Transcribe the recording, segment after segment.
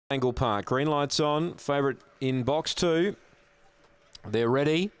Angle-Park. Green lights on. Favourite in box 2. They're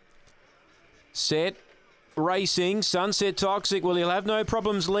ready. Set. Racing. Sunset Toxic. Well, he'll have no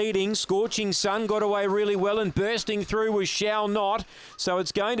problems leading. Scorching Sun got away really well, and bursting through was Shall Not. So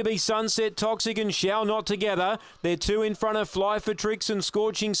it's going to be Sunset Toxic and Shall Not together. They're 2 in front of Fly for Tricks and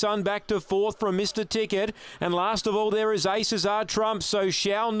Scorching Sun back to 4th from Mr. Ticket. And last of all, there is Aces Are Trumps. So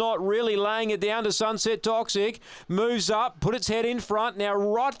Shall Not really laying it down to Sunset Toxic. Moves up, put its head in front. Now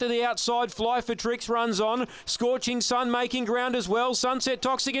right to the outside, Fly for Tricks runs on. Scorching Sun making ground as well. Sunset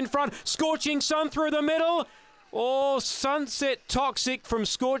Toxic in front. Scorching Sun through the middle. Oh, Sunset Toxic from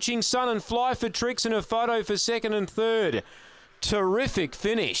Scorching Sun and Fly for Tricks in a photo for 2nd and 3rd. Terrific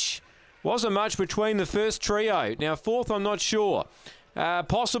finish. Wasn't much between the first trio. Now, 4th, I'm not sure.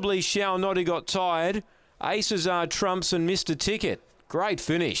 Possibly Shall Not, he got tired. Aces Are Trumps and Mr. Ticket. Great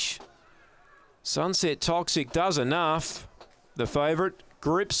finish. Sunset Toxic does enough. The favourite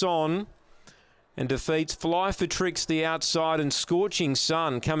grips on and defeats Fly for Tricks the outside, and Scorching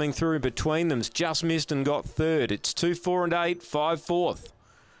Sun coming through between them's just missed and got 3rd. It's 2, 4 and 8, 5 4th.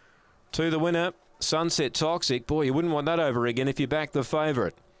 To the winner, Sunset Toxic. Boy, you wouldn't want that over again if you back the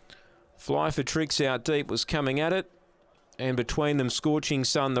favourite. Fly for Tricks out deep was coming at it, and between them Scorching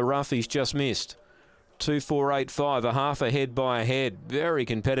Sun, the roughies, just missed. 2, 4, 8, 5, a half ahead by a head. Very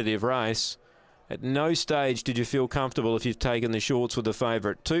competitive race. At no stage did you feel comfortable if you've taken the shorts with the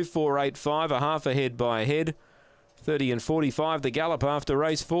favourite. 2, 4, 8, 5, a half ahead by a head. 30 and 45 the gallop after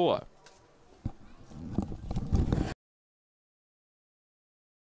race 4.